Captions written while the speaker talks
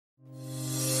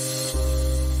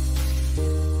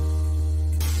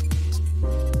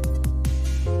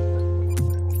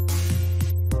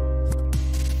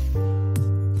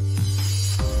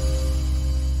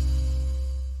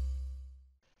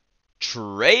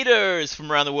Traders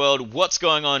from around the world, what's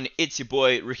going on? It's your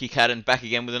boy Ricky Cadden back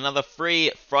again with another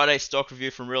free Friday stock review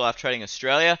from Real Life Trading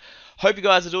Australia. Hope you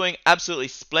guys are doing absolutely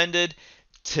splendid.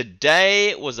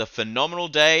 Today was a phenomenal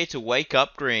day to wake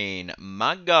up green.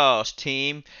 My gosh,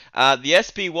 team. The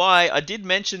SPY, I did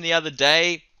mention the other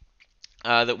day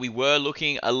that we were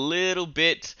looking a little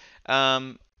bit,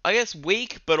 I guess,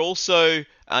 weak, but also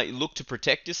look to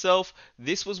protect yourself.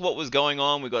 This was what was going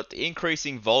on. We got the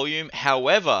increasing volume.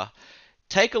 However,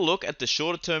 take a look at the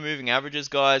shorter term moving averages,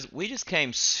 guys. We just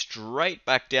came straight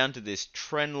back down to this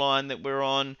trend line that we're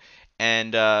on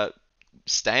and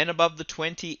staying above the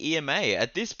 20 EMA.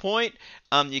 At this point,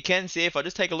 you can see if I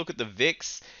just take a look at the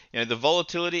VIX, the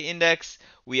volatility index,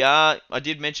 I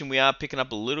did mention we are picking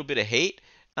up a little bit of heat.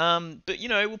 But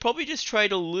we'll probably just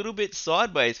trade a little bit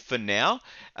sideways for now.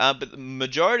 But the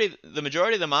majority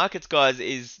of the markets, guys,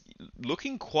 is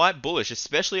looking quite bullish,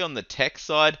 especially on the tech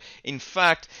side. In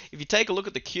fact, if you take a look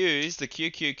at the Qs, the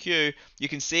QQQ, you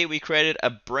can see we created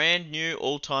a brand new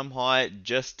all-time high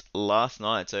just last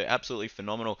night. So absolutely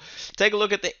phenomenal. Take a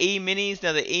look at the E-minis.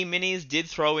 Now the E-minis did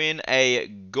throw in a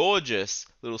gorgeous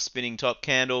little spinning top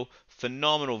candle,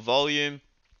 phenomenal volume.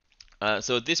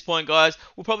 So at this point, guys,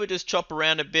 we'll probably just chop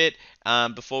around a bit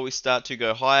before we start to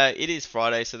go higher. It is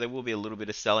Friday, so there will be a little bit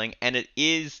of selling, and it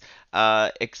is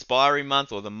expiry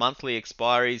month, or the monthly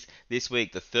expiries this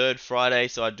week, the third Friday,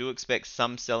 so I do expect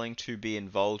some selling to be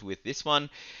involved with this one.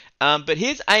 But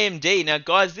here's AMD. Now,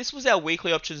 guys, this was our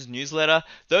weekly options newsletter.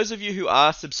 Those of you who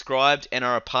are subscribed and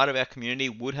are a part of our community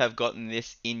would have gotten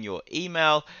this in your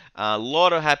email. A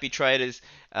lot of happy traders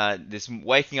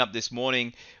waking up this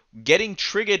morning, getting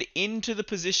triggered into the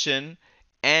position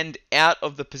and out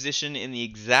of the position in the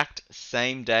exact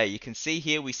same day. You can see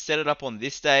here we set it up on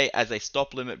this day as a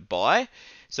stop limit buy.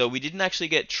 So we didn't actually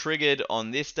get triggered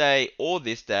on this day or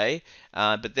this day,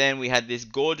 but then we had this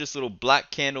gorgeous little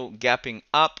black candle gapping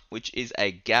up, which is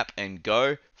a gap and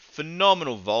go.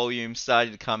 Phenomenal volume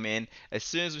started to come in. As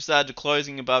soon as we started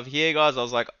closing above here, guys, I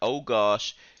was like, oh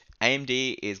gosh,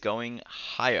 AMD is going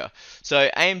higher. So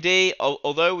AMD,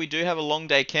 although we do have a long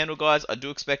day candle, guys, I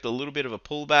do expect a little bit of a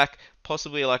pullback,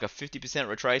 possibly like a 50%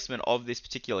 retracement of this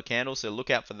particular candle. So look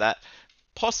out for that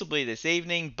possibly this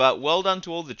evening. But well done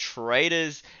to all the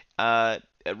traders at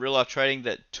Real Life Trading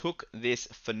that took this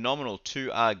phenomenal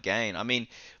 2R gain. I mean,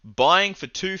 buying for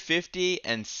 $2.50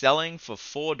 and selling for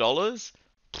 $4,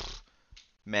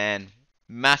 man,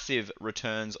 massive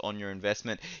returns on your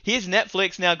investment. Here's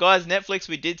Netflix. Now, guys, Netflix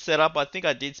we did set up. I think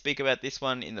I did speak about this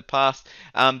one in the past.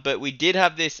 But we did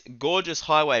have this gorgeous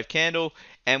high wave candle,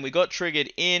 and we got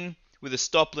triggered in with a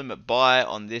stop limit buy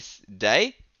on this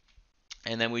day.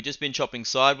 And then we've just been chopping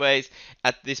sideways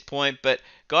at this point. But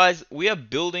guys, we are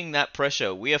building that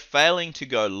pressure. We are failing to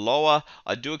go lower.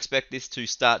 I do expect this to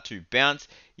start to bounce.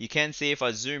 You can see if I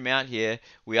zoom out here,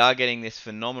 we are getting this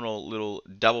phenomenal little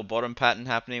double bottom pattern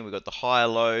happening. We've got the higher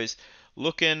lows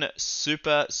looking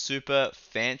super, super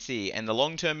fancy. And the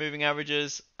long-term moving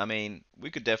averages, I mean,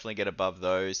 we could definitely get above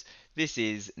those. This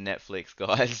is Netflix,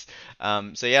 guys.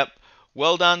 So, yep.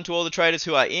 Well done to all the traders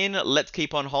who are in. Let's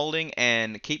keep on holding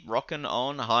and keep rocking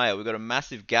on higher. We've got a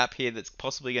massive gap here that's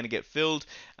possibly going to get filled.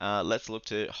 Let's look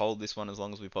to hold this one as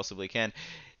long as we possibly can.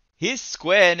 Here's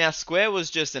Square. Now, Square was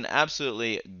just an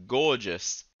absolutely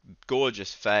gorgeous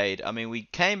fade. I mean, we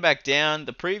came back down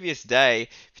the previous day.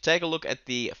 If you take a look at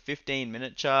the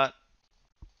 15-minute chart,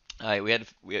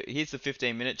 here's the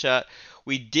 15-minute chart.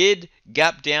 We did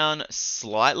gap down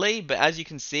slightly, but as you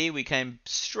can see, we came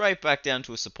straight back down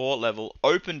to a support level,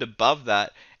 opened above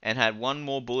that, and had one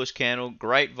more bullish candle,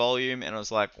 great volume, and I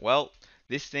was like, well,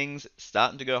 this thing's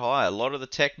starting to go higher. A lot of the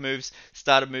tech moves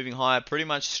started moving higher pretty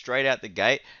much straight out the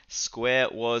gate. Square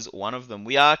was one of them.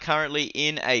 We are currently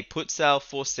in a put sale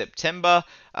for September.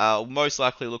 Most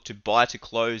likely look to buy to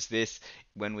close this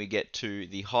when we get to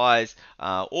the highs,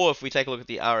 or if we take a look at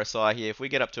the RSI here, if we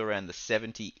get up to around the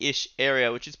 70-ish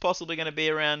area, which is possibly going to be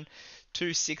around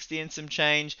 260 and some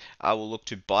change, I will look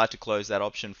to buy to close that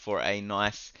option for a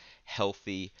nice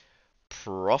healthy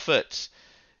profit.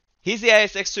 Here's the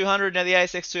ASX 200. Now the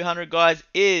ASX 200, guys,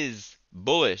 is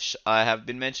bullish. I have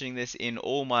been mentioning this in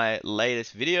all my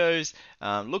latest videos.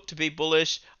 Look to be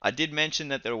bullish. I did mention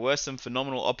that there were some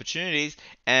phenomenal opportunities,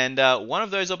 and one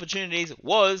of those opportunities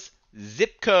was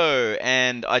Zipco.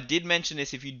 And I did mention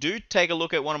this. If you do take a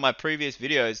look at one of my previous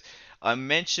videos, I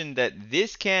mentioned that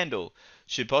this candle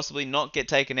should possibly not get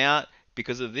taken out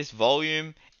because of this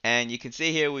volume. And you can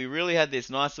see here we really had this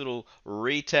nice little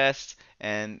retest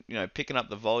and picking up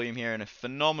the volume here, and a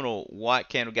phenomenal white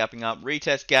candle gapping up,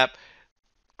 retest gap,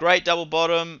 great double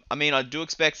bottom. I mean, I do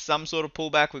expect some sort of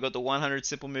pullback. We've got the 100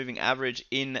 simple moving average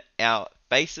in our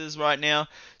bases right now.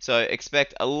 So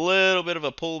expect a little bit of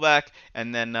a pullback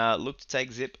and then look to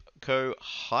take Zipco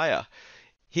higher.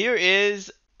 Here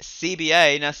is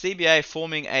CBA. Now CBA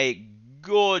forming a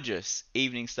gorgeous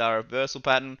evening star reversal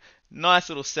pattern. Nice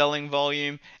little selling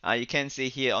volume. You can see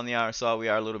here on the RSI we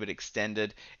are a little bit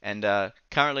extended and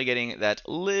currently getting that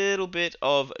little bit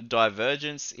of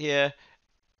divergence here.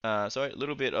 A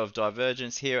little bit of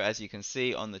divergence here as you can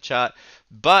see on the chart.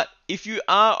 But if you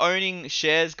are owning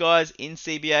shares, guys, in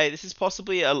CBA, this is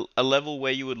possibly a level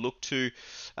where you would look to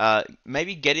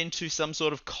maybe get into some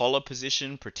sort of collar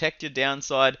position, protect your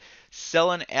downside,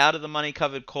 sell an out of the money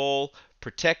covered call,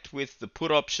 protect with the put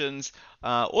options,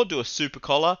 or do a super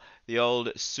collar, the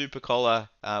old super collar,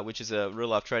 which is a real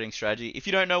life trading strategy. If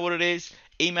you don't know what it is,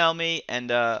 email me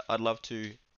and I'd love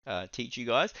to teach you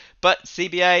guys. But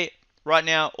CBA, right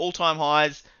now, all-time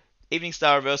highs, evening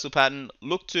star reversal pattern.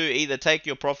 Look to either take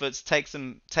your profits, take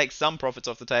some profits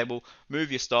off the table,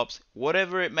 move your stops,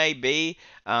 whatever it may be.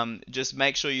 Just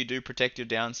make sure you do protect your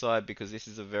downside because this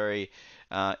is a very,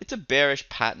 it's a bearish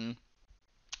pattern.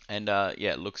 And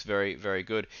yeah, it looks very, very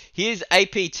good. Here's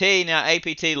APT. Now,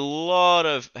 APT, a lot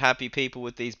of happy people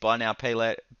with these buy now, pay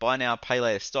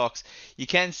later stocks. You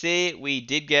can see we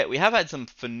have had some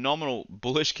phenomenal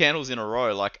bullish candles in a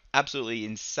row, like absolutely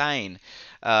insane.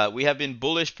 We have been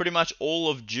bullish pretty much all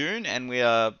of June, and we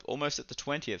are almost at the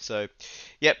 20th. So,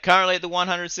 yep, currently at the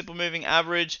 100 simple moving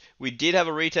average. We did have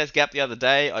a retest gap the other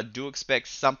day. I do expect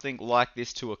something like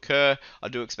this to occur. I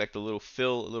do expect a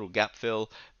little gap fill.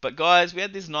 But guys, we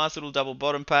had this nice little double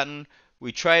bottom pattern.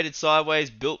 We traded sideways,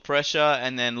 built pressure,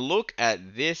 and then look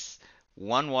at this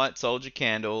one white soldier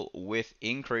candle with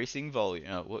increasing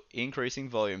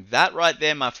volume. That right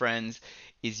there, my friends,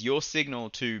 is your signal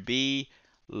to be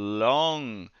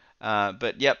long.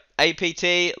 But yep, APT,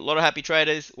 a lot of happy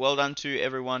traders. Well done to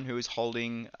everyone who is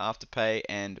holding Afterpay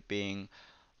and being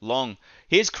long.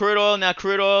 Here's crude oil. Now,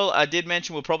 crude oil, I did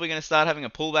mention we're probably going to start having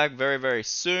a pullback very, very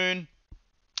soon.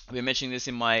 I've been mentioning this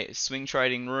in my swing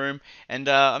trading room, and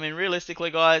I mean,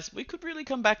 realistically, guys, we could really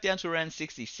come back down to around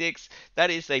 66. That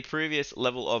is a previous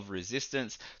level of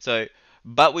resistance. So,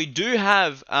 but we do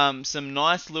have some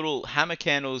nice little hammer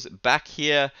candles back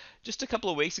here just a couple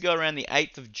of weeks ago, around the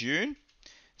 8th of June.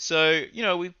 So, you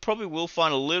know, we probably will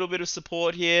find a little bit of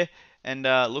support here and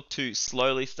look to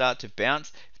slowly start to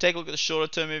bounce. If you take a look at the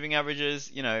shorter term moving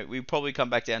averages, you know, we probably come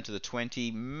back down to the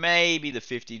 20, maybe the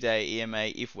 50-day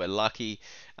EMA if we're lucky.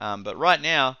 But right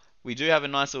now, we do have a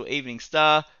nice little evening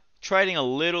star, trading a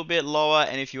little bit lower.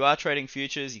 And if you are trading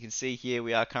futures, you can see here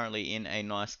we are currently in a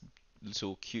nice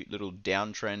little cute little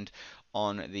downtrend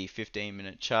on the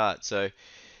 15-minute chart. So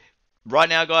right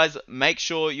now, guys, make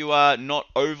sure you are not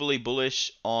overly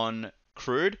bullish on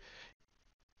crude.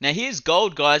 Now here's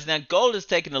gold, guys. Now gold has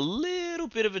taken a little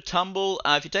bit of a tumble.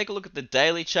 If you take a look at the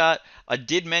daily chart, I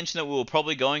did mention that we were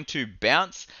probably going to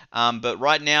bounce, but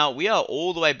right now we are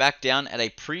all the way back down at a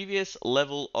previous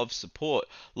level of support.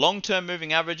 Long-term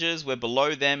moving averages, we're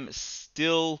below them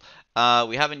still.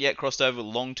 We haven't yet crossed over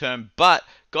long-term, but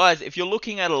guys, if you're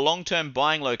looking at a long-term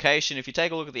buying location, if you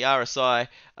take a look at the RSI,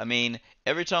 I mean,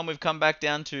 every time we've come back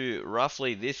down to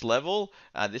roughly this level,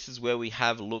 this is where we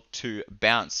have looked to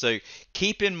bounce. So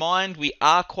keep in mind, we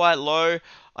are quite low.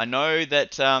 I know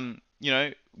that, you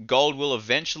know, gold will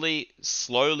eventually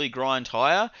slowly grind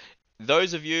higher.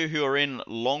 Those of you who are in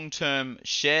long-term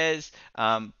shares,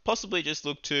 possibly just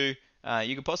look to,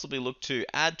 you could possibly look to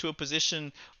add to a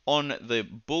position on the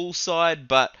bull side.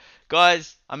 But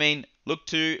guys, I mean, look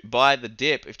to buy the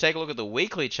dip. If you take a look at the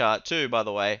weekly chart too, by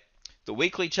the way, the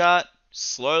weekly chart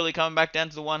slowly coming back down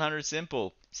to the 100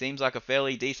 simple. Seems like a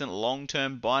fairly decent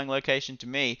long-term buying location to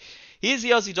me. Here's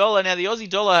the Aussie dollar. Now the Aussie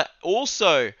dollar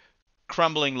also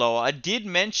crumbling lower. I did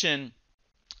mention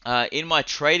in my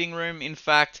trading room, in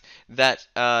fact, that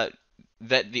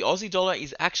that the Aussie dollar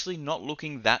is actually not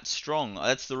looking that strong.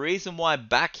 That's the reason why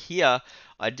back here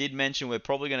I did mention we're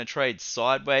probably going to trade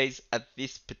sideways at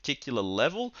this particular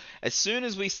level. As soon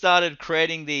as we started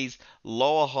creating these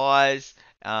lower highs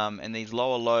and these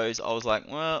lower lows, I was like,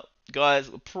 well, guys,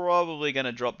 we're probably going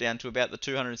to drop down to about the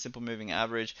 200 simple moving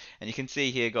average. And you can see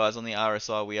here, guys, on the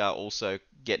RSI, we are also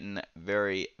getting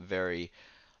very, very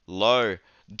low.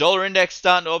 Dollar index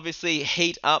starting to obviously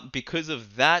heat up because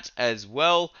of that as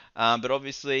well. But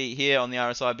obviously here on the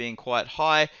RSI being quite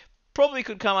high, probably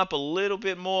could come up a little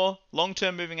bit more.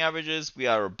 Long-term moving averages, we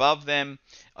are above them.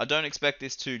 I don't expect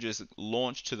this to just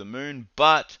launch to the moon,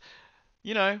 but,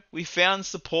 you know, we found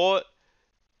support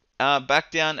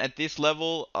back down at this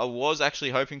level. I was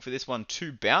actually hoping for this one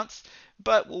to bounce,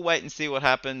 but we'll wait and see what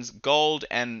happens. Gold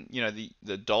and, you know,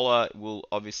 the dollar will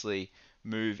obviously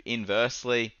move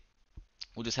inversely.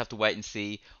 We'll just have to wait and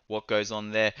see what goes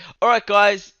on there. All right,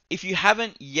 guys, if you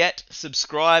haven't yet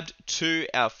subscribed to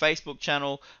our Facebook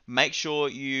channel, make sure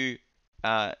you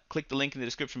click the link in the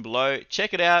description below.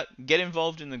 Check it out. Get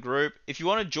involved in the group. If you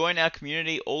want to join our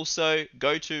community, also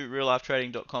go to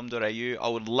reallifetrading.com.au. I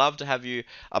would love to have you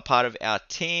a part of our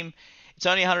team. It's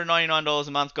only $199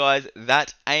 a month, guys.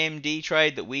 That AMD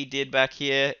trade that we did back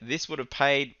here, this would have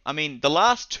paid, I mean, the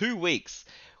last 2 weeks,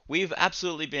 we've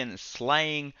absolutely been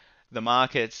slaying the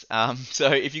markets.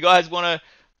 So if you guys want to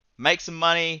make some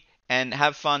money and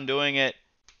have fun doing it,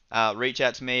 reach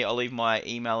out to me. I'll leave my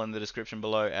email in the description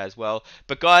below as well.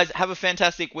 But guys, have a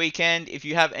fantastic weekend. If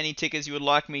you have any tickers you would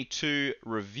like me to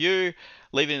review,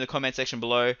 leave it in the comment section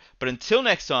below. But until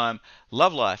next time,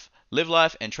 love life, live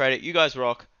life, and trade it. You guys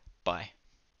rock. Bye.